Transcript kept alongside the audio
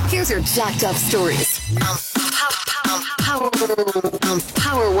Here's your jacked up stories. Power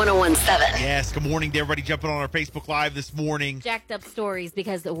 1017. Yes, good morning to everybody jumping on our Facebook Live this morning. Jacked up stories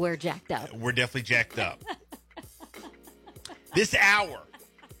because we're jacked up. We're definitely jacked up. This hour,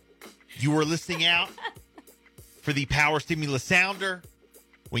 you are listening out for the Power Stimulus Sounder.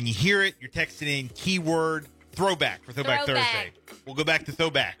 When you hear it, you're texting in keyword throwback for Throwback Thursday. We'll go back to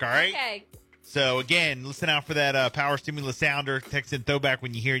throwback, all right? Okay. So, again, listen out for that Power Stimulus Sounder. Text in throwback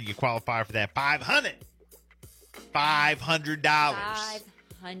when you hear it. You qualify for that $500.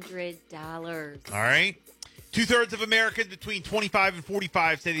 $500. All right? 2/3 of Americans between 25 and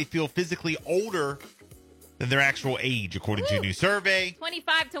 45 say they feel physically older than their actual age, according to a new survey.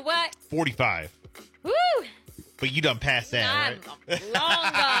 25 to what? 45. Woo! But you done passed that, I'm right? long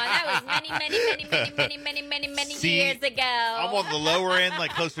gone. That was many See, years ago. I'm on the lower end,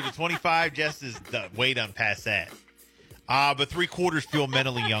 like closer to 25. Jess is way done past that. But 3/4 feel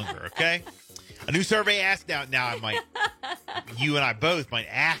mentally younger, okay? A new survey asked now I might, you and I both might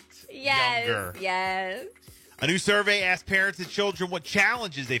act younger. Yes. A new survey asked parents and children what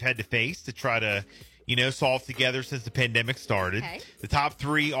challenges they've had to face to try to, solve together since the pandemic started. Okay. The top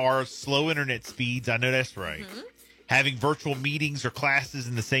 3 are slow internet speeds. I know that's right. Mm-hmm. Having virtual meetings or classes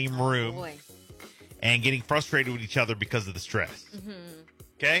in the same room. Boy. And getting frustrated with each other because of the stress. Mm-hmm.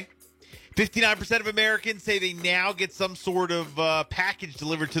 Okay? 59% of Americans say they now get some sort of package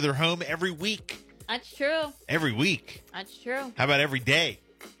delivered to their home every week. That's true. Every week. That's true. How about every day?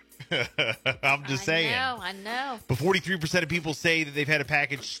 I'm just saying. I know. But 43% of people say that they've had a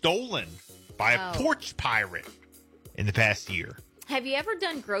package stolen by a Oh. porch pirate in the past year. Have you ever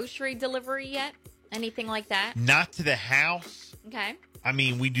done grocery delivery yet? Anything like that? Not to the house. Okay. I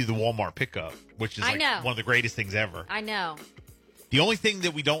mean, we do the Walmart pickup, which is I know. one of the greatest things ever. I know. The only thing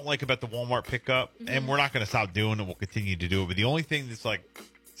that we don't like about the Walmart pickup, and we're not going to stop doing it, we'll continue to do it, but the only thing that's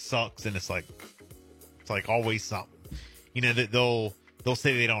sucks, and it's always something, that they'll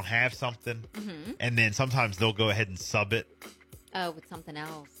say they don't have something, and then sometimes they'll go ahead and sub it, Oh, with something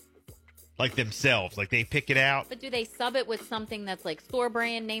else. like themselves, like they pick it out. But do they sub it with something that's like store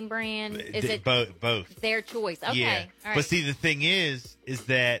brand, name brand? Is it both? their choice? Okay. Yeah. All right. But see, the thing is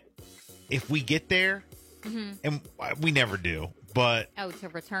that if we get there, and we never do, but to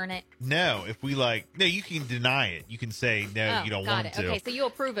return it? no, if we no, you can deny it. You can say, no, you don't got want it. to. Okay, so you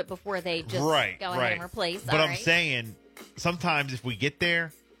approve it before they just go ahead and replace. But All I'm right. saying, sometimes if we get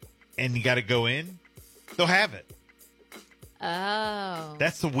there and you got to go in, they'll have it. Oh.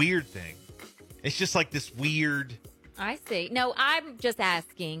 That's the weird thing. It's just like this weird. I see. No, I'm just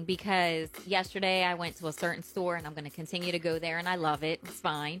asking because yesterday I went to a certain store and I'm going to continue to go there and I love it. It's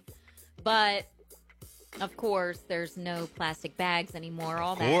fine. But, of course, there's no plastic bags anymore.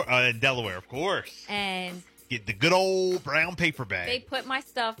 All that. In Delaware, of course. And Get the good old brown paper bag. they put my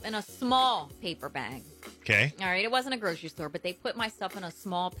stuff in a small paper bag. Okay. All right, it wasn't a grocery store, but they put my stuff in a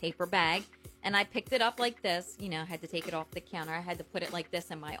small paper bag, and I picked it up like this. I had to take it off the counter. I had to put it like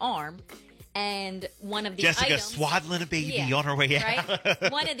this in my arm, and one of the Jessica items, swaddling a baby Yeah, on her way out. right?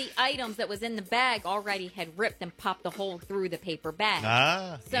 One of the items that was in the bag already had ripped and popped a hole through the paper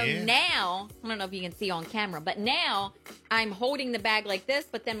bag. So yeah. now, I don't know if you can see on camera, but now I'm holding the bag like this,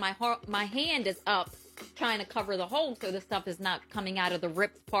 but then my hand is up trying to cover the hole so the stuff is not coming out of the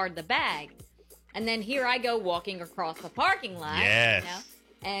ripped part of the bag. And then here I go walking across the parking lot. Yes.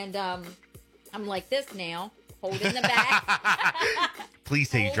 And I'm like this now, holding the bag. Please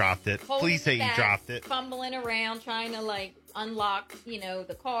say you dropped it. Holding Please say the you bag, dropped it. Fumbling around, trying to unlock,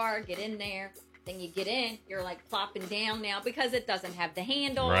 the car, get in there. Then you get in, you're plopping down now because it doesn't have the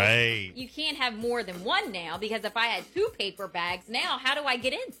handle. Right. You can't have more than one now because if I had 2 paper bags now, how do I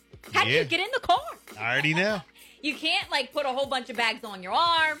get in? How do you get in the car? I already know. You can't put a whole bunch of bags on your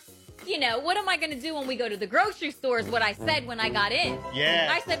arm. What am I going to do when we go to the grocery store is what I said when I got in.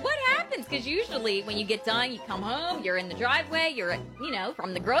 Yeah. I said, what happens? Because usually when you get done, you come home, you're in the driveway, you're,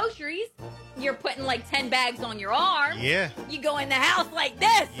 from the groceries, you're putting 10 bags on your arm. Yeah. You go in the house like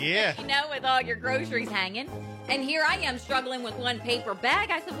this. Yeah. With all your groceries hanging. And here I am struggling with one paper bag.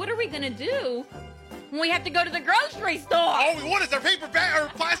 I said, what are we going to do when we have to go to the grocery store? All we want is our paper bag or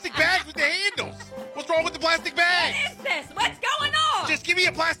plastic bags with the handles. What's wrong with the plastic bags? What is this? What's going on? Just give me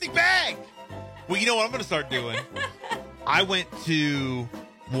a plastic bag. Well, you know what I'm going to start doing? I went to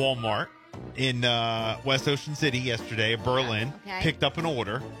Walmart in West Ocean City yesterday, Berlin, picked up an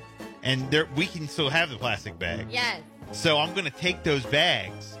order, and we can still have the plastic bags. Yes. So I'm going to take those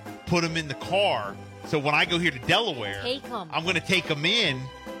bags, put them in the car, so when I go here to Delaware, Take 'em. I'm going to take them in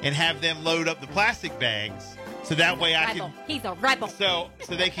and have them load up the plastic bags, so that way I can... He's a rebel. So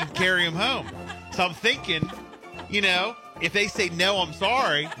they can carry them home. So I'm thinking, if they say no, I'm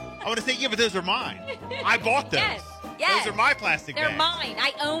sorry, I'm going to say, yeah, but those are mine. I bought those. Yes. Those are my plastic They're bags. mine.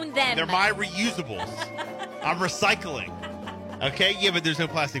 I own them. They're my reusables. I'm recycling. Okay? Yeah, but there's no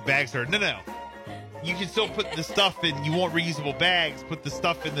plastic bags here. No. You can still put the stuff in. You want reusable bags, put the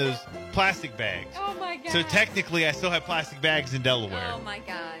stuff in those plastic bags. Oh, my God. So technically, I still have plastic bags in Delaware. Oh, my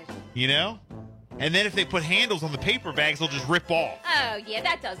gosh. You know? And then if they put handles on the paper bags, they'll just rip off. Oh, yeah,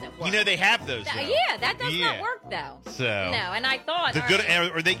 that doesn't work. You know, they have those. though. Yeah, that does Yeah. not work, though. So. No, and I thought. The all good,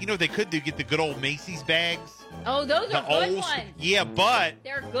 right. or they, you know, what they could do, get the good old Macy's bags. Oh, those The are good old, ones. yeah, but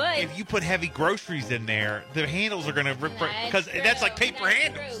They're good. if you put heavy groceries in there, the handles are going to rip because true. that's like paper That's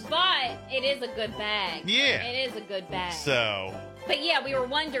handles. true. But it is a good bag. Yeah. It is a good bag. So, But yeah, we were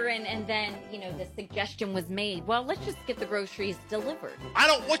wondering, and then, the suggestion was made, well, let's just get the groceries delivered. I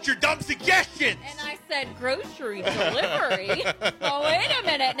don't want your dumb suggestions. And I said, grocery delivery? Oh, wait a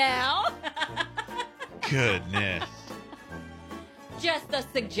minute now. Goodness. Just a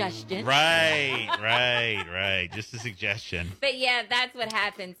suggestion. Right. Just a suggestion. But yeah, that's what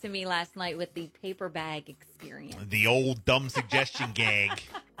happened to me last night with the paper bag experience. The old dumb suggestion gag.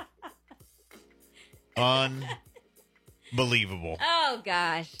 Unbelievable. Oh,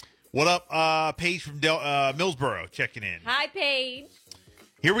 gosh. What up, Paige from Millsboro checking in. Hi, Paige.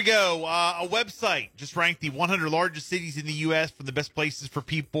 Here we go. A website just ranked the 100 largest cities in the U.S. from the best places for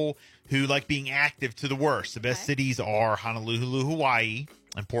people who like being active to the worst. The best cities are Honolulu, Hawaii,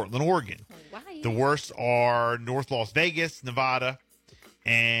 and Portland, Oregon. Hawaii. The worst are North Las Vegas, Nevada,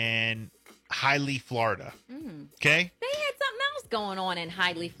 and Hialeah, Florida. Okay? They had something else going on in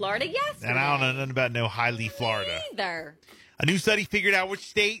Hialeah, Florida yesterday. And I don't know nothing about no Hialeah, Florida. Either. A new study figured out which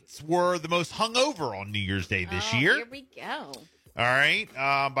states were the most hungover on New Year's Day this year. Here we go. All right.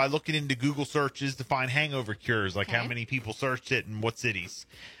 By looking into Google searches to find hangover cures, like how Okay. many people searched it and what cities.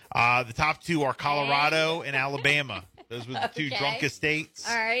 The top two are Colorado and Alabama. Those were the two Okay. drunkest states.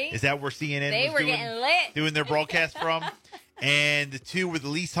 All right. Is that where CNN They was were getting lit. doing their broadcast from? And the two with the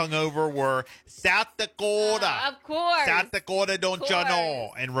least hungover were South Dakota. Of course. South Dakota, don't you course.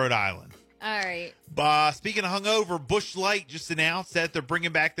 know? And Rhode Island. All right. Speaking of hungover, Busch Light just announced that they're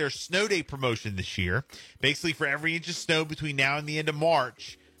bringing back their snow day promotion this year. Basically, for every inch of snow between now and the end of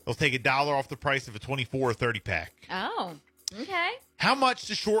March, they'll take $1 off the price of a 24 or 30 pack. Oh, okay. How much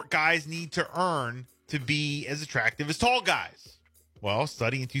do short guys need to earn to be as attractive as tall guys? Well, a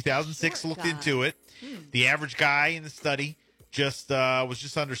study in 2006 Short looked guy. into it. The average guy in the study was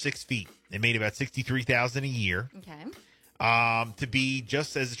just under 6 feet. They made about $63,000 a year. Okay. To be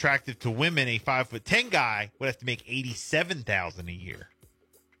just as attractive to women, a 5'10" guy would have to make $87,000 a year.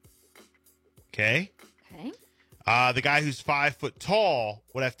 Okay. Okay. The guy who's 5 foot tall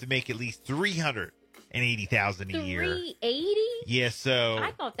would have to make at least $380,000 a year. 380? Yeah. So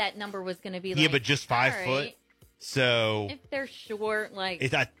I thought that number was going to be like. yeah, but just 5 all right, foot. So If they're short, like.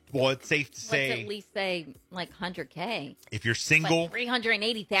 it's it's safe to let's say at least say like 100K. if you're single, Like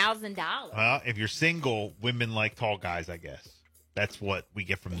 $380,000. well, if you're single, women like tall guys. I guess that's what we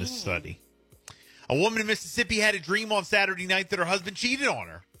get from this Dang. study. A woman in Mississippi had a dream on Saturday night that her husband cheated on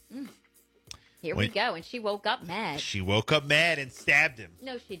her. Here Wait. we go. And she woke up mad. She woke up mad and stabbed him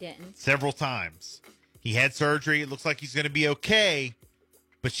No, she didn't. several times. He had surgery. It looks like he's going to be okay,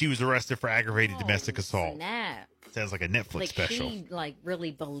 but she was arrested for aggravated domestic assault. Snap. Sounds like a Netflix Like special. she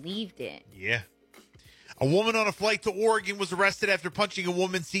really believed it. Yeah. A woman on a flight to Oregon was arrested after punching a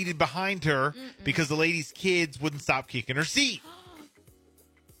woman seated behind her because the lady's kids wouldn't stop kicking her seat.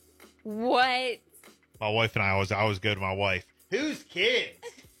 What? My wife and I always go to my wife. Whose kids?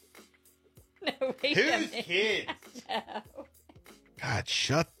 No, wait a Whose minute. kids? God,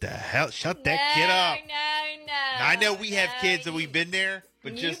 shut that No, kid up. No. I know we have no, kids and we've been there,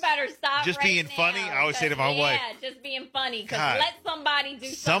 but you just better stop. just right being now, funny, I always say to my 'cause, wife, yeah, just being funny. Because God. let somebody do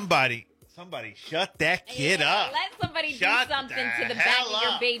something. somebody shut that kid Yeah, up. Let somebody Shut do something the to the back hell of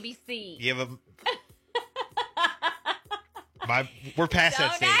your up. baby seat. You have we're past that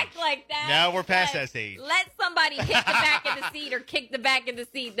Don't stage. act like that. No, we're past Let- that stage. Let somebody hit the back of the seat or kick the back of the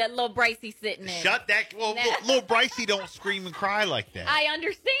seat that little Brycey sitting in. Shut that. Well, No. little Brycey don't scream and cry like that. I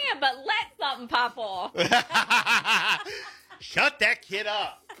understand, but let something pop off. Shut that kid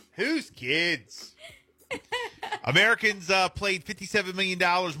up. Whose kids? Americans played $57 million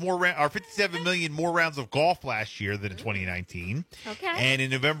or 57 million more rounds of golf last year than in 2019. Okay. And in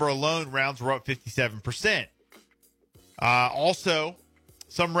November alone, rounds were up 57%. Also,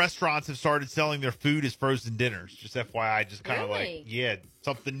 some restaurants have started selling their food as frozen dinners. Just FYI, just kind of Really?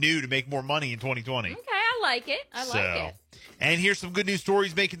 something new to make more money in 2020. Okay, I like it. I like it. And here's some good news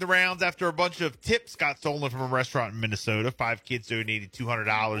stories making the rounds after a bunch of tips got stolen from a restaurant in Minnesota. 5 kids donated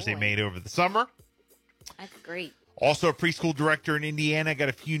 $200 they boy. made over the summer. That's great. Also, a preschool director in Indiana got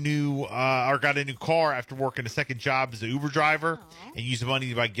a new car after working a second job as an Uber driver and used the money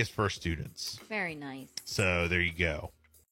to buy gifts for her students. Very nice. So there you go.